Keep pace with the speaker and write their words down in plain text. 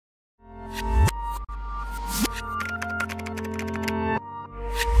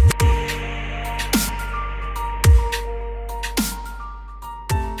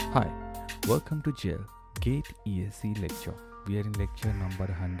Welcome to GATE ESE lecture. We are in lecture number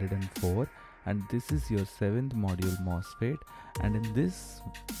 104 and this is your 7th module MOSFET, and in this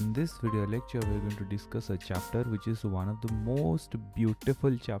video lecture we are going to discuss a chapter which is one of the most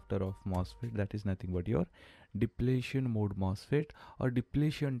beautiful chapter of MOSFET, that is nothing but your depletion mode MOSFET or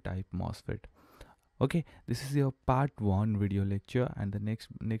depletion type MOSFET. Okay, this is your part 1 video lecture, and the next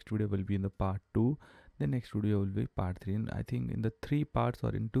video will be in the part 2. The next video will be part 3, and I think in the 3 parts or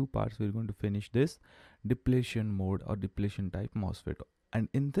in 2 parts we're going to finish this depletion mode or depletion type MOSFET. And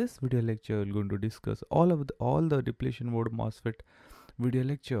in this video lecture we're going to discuss all the depletion mode MOSFET video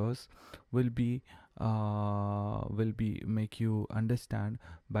lectures will be make you understand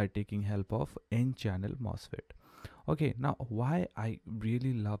by taking help of N channel MOSFET. Okay, now why I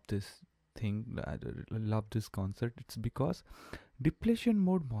really love this thing, I love this concept, it's because depletion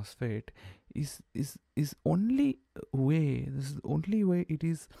mode MOSFET is only way, this is the only way it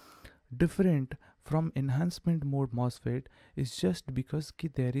is different from enhancement mode MOSFET is just because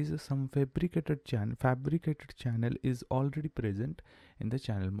there is some fabricated channel is already present in the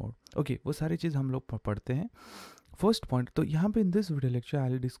channel mode. Okay, वो सारी चीज़ हम लोग पढ़ते हैं. First point, तो यहाँ पे in this video lecture I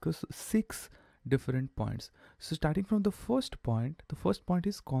will discuss 6 different points. So starting from the first point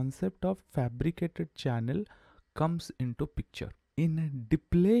is concept of fabricated channel comes into picture. In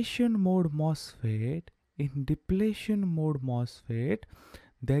depletion mode MOSFET,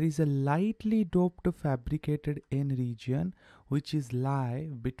 there is a lightly doped fabricated N region which is lie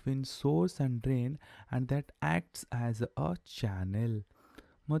between source and drain, and that acts as a channel.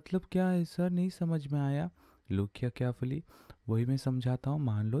 मतलब क्या है sir, नहीं समझ में आया? Look here carefully, वही मैं समझाता हूँ.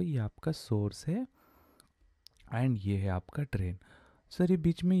 मान लो ये आपका सोर्स है एंड ये है आपका ड्रेन. सर ये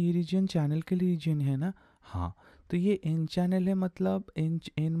बीच में ये रीजन चैनल के लिए रीजन है ना? हाँ, तो ये एन चैनल है, मतलब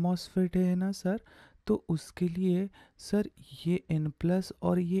एन मॉसफेट है ना सर. तो उसके लिए सर ये एन प्लस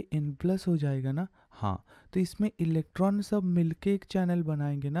और ये एन प्लस हो जाएगा ना? हाँ, तो इसमें इलेक्ट्रॉन सब मिलके एक चैनल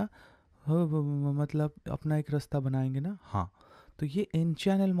बनाएंगे ना, मतलब अपना एक रास्ता बनाएंगे ना. हाँ, तो ये एन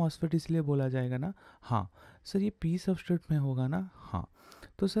चैनल मॉसफेट इसलिए बोला जाएगा ना. हाँ सर, ये पी सबस्ट्रेट में होगा ना. हाँ,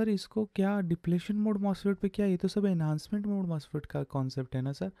 तो सर इसको क्या डिप्लेशन मोड मॉसफेट पे क्या, ये तो सब एनहांसमेंट मोड मॉसफेट का कॉन्सेप्ट है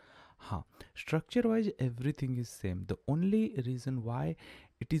ना सर. हाँ, structure wise everything is same. The only reason why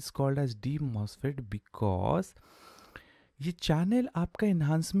it is called as D MOSFET because ये चैनल आपका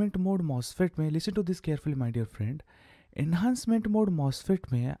एनहांसमेंट मोड मॉसफेट में, listen to this carefully my dear friend, enhancement mode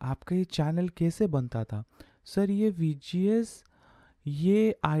MOSFET में आपका ये channel कैसे बनता था sir? ये VGS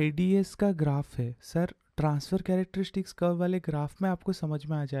ये IDS का ग्राफ है सर. ट्रांसफ़र कैरेक्टरिस्टिक्स कर्व वाले ग्राफ में आपको समझ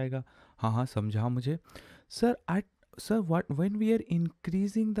में आ जाएगा. हाँ, समझा मुझे sir. When we are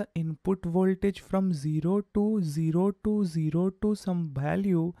increasing the input voltage from 0 to some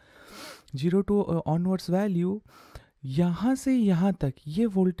value, 0 to onwards value, यहाँ से यहाँ तक ये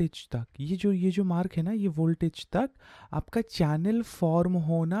वोल्टेज तक, ये जो मार्क है ना, ये वोल्टेज तक आपका चैनल फॉर्म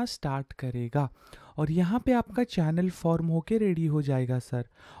होना स्टार्ट करेगा, और यहाँ पे आपका चैनल फॉर्म होके रेडी हो जाएगा सर.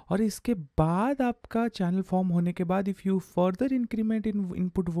 और इसके बाद आपका चैनल फॉर्म होने के बाद if you further increment in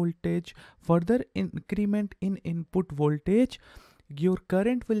input voltage, your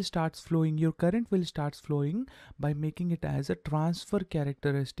current will starts flowing by making it as a transfer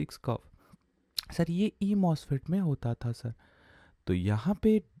characteristics curve. Sir ये ई मॉसफेट में होता था सर. तो यहाँ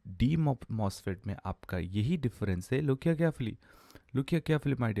पे डी मॉसफेट में आपका यही डिफरेंस है. Look here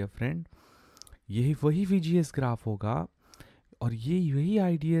carefully my dear friend, यही वही VGS ग्राफ होगा और ये वही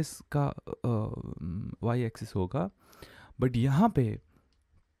IDS का वाई एक्सिस होगा, बट यहाँ पे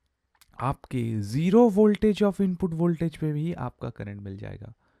आपके 0 वोल्टेज ऑफ इनपुट वोल्टेज पे भी आपका करंट मिल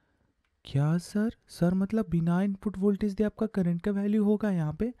जाएगा. क्या सर मतलब बिना इनपुट वोल्टेज दे आपका करंट का वैल्यू होगा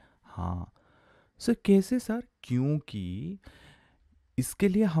यहाँ पे? हाँ सर. कैसे सर? क्योंकि इसके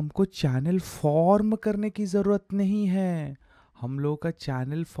लिए हमको चैनल फॉर्म करने की ज़रूरत नहीं है. हम लोगों का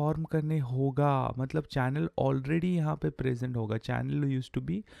चैनल फॉर्म करने होगा, मतलब चैनल ऑलरेडी यहाँ पे प्रेजेंट होगा. Channel use to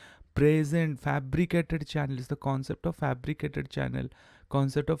be present. Fabricated channel is the concept of fabricated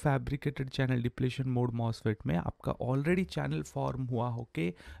channel. Depletion mode MOSFET में आपका ऑलरेडी चैनल फॉर्म हुआ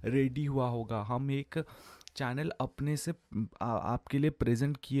होके रेडी हुआ होगा. हम एक चैनल अपने से आपके लिए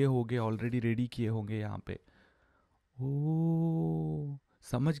प्रेजेंट किए होंगे, ऑलरेडी रेडी किए होंगे यहाँ पे. ओ,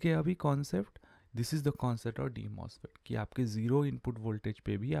 समझ गए अभी concept? This is the concept of D MOSFET कि आपके 0 इनपुट वोल्टेज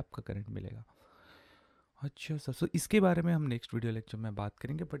पे भी आपका करंट मिलेगा. अच्छा सर, सो इसके बारे में हम नेक्स्ट वीडियो लेक्चर में बात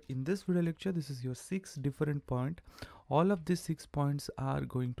करेंगे, but in this video lecture this is your 6 different point. All of this 6 points are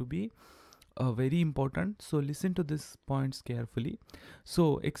going to be very important, so listen to these points carefully.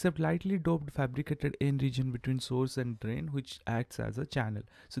 So except lightly doped fabricated N region between source and drain which acts as a channel.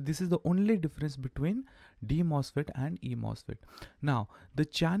 So this is the only difference between D MOSFET and E MOSFET. Now the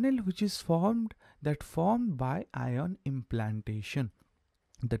channel which is formed by ion implantation,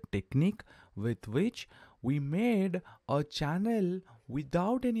 the technique with which we made a channel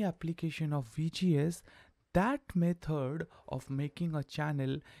without any application of VGS, that method of making a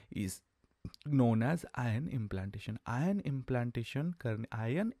channel is known as ion implantation. Ion implantation करने,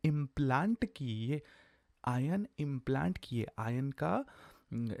 ion implant किए, ion implant किए, ion का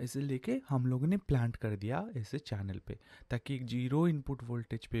ऐसे लेके हम लोगों ने plant कर दिया ऐसे चैनल पे, ताकि जीरो इनपुट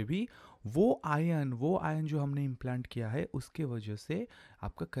वोल्टेज पे भी वो आयन जो हमने इम्प्लांट किया है उसके वजह से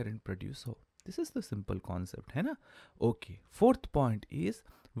आपका करंट प्रोड्यूस हो. This is the simple concept है ना. Okay, fourth point is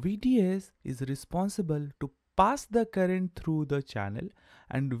VDS is responsible to pass the current through the channel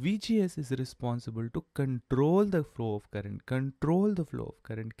and VGS is responsible to control the flow of current. Control the flow of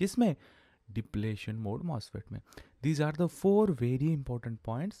current किसमें? Depletion mode MOSFET में. These are the four very important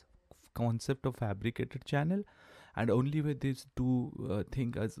points. Concept of fabricated channel, and only way these two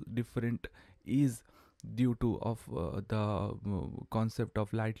things as different is due to the concept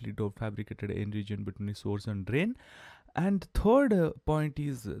of lightly doped fabricated N region between source and drain. And third point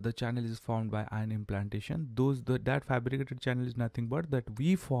is the channel is formed by ion implantation. That fabricated channel is nothing but that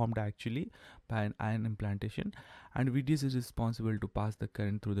we formed actually by an ion implantation, and VDS is responsible to pass the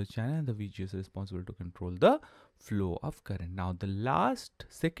current through the channel and the VGS is responsible to control the flow of current. Now the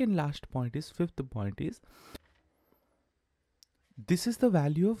second last point is, fifth point is, this is the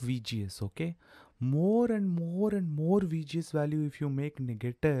value of VGS. Okay, more and more and more VGS value if you make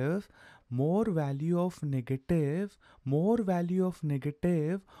negative, more value of negative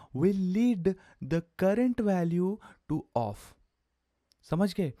will lead the current value to off.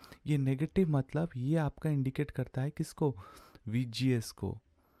 समझ गए? ये negative मतलब ये आपका indicate करता है किसको? VGS को.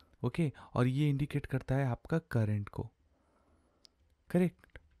 ओके, और ये इंडिकेट करता है आपका करंट को.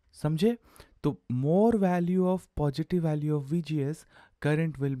 करेक्ट, समझे? तो more value of positive value of VGS,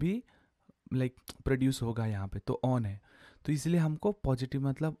 current will be like produce होगा यहाँ पे, तो ऑन है, तो इसलिए हमको पॉजिटिव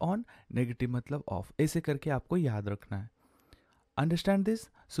मतलब ऑन, नेगेटिव मतलब ऑफ, ऐसे करके आपको याद रखना है. Understand this?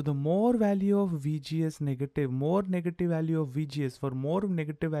 So the more value of VGS negative, more negative value of VGS, for more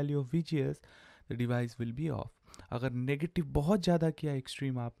negative value of VGS the device will be of. अगर नेगेटिव बहुत ज़्यादा किया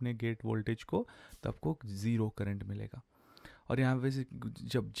एक्सट्रीम आपने गेट वोल्टेज को, तो आपको ज़ीरो करंट मिलेगा. और यहाँ वैसे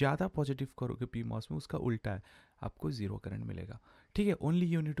जब ज़्यादा पॉजिटिव करोगे PMOS में, उसका उल्टा है, आपको ज़ीरो करंट मिलेगा. ठीक है, only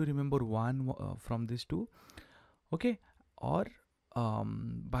you need to remember one from this to. Okay, और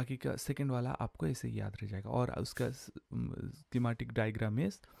बाकी का सेकेंड वाला आपको ऐसे ही याद रह जाएगा. और उसका schematic diagram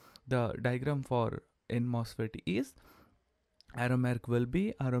is, the diagram for N MOSFET is aromeric will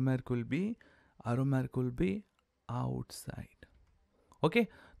be outside. Okay,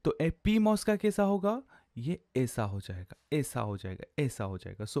 तो PMOS का कैसा होगा? ये ऐसा हो जाएगा, ऐसा हो जाएगा, ऐसा हो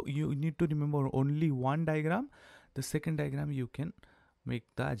जाएगा. So you need to remember only one diagram. The second diagram you can make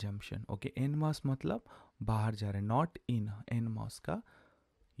the assumption. Okay, NMOS मतलब बाहर जा रहे, नॉट इन. NMOS का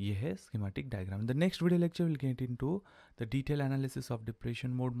ये है schematic diagram. In the next video lecture we'll get into the detailed analysis of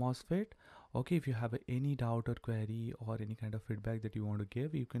depletion mode MOSFET. Okay, if you have any doubt or query or any kind of feedback that you want to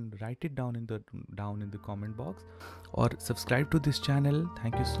give, you can write it down in the comment box, or subscribe to this channel.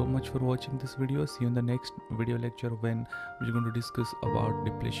 Thank you so much for watching this video. See you in the next video lecture when we're going to discuss about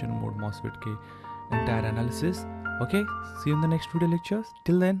depletion mode MOSFET के entire analysis. Okay, see you in the next video lectures.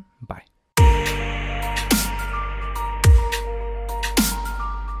 Till then, bye.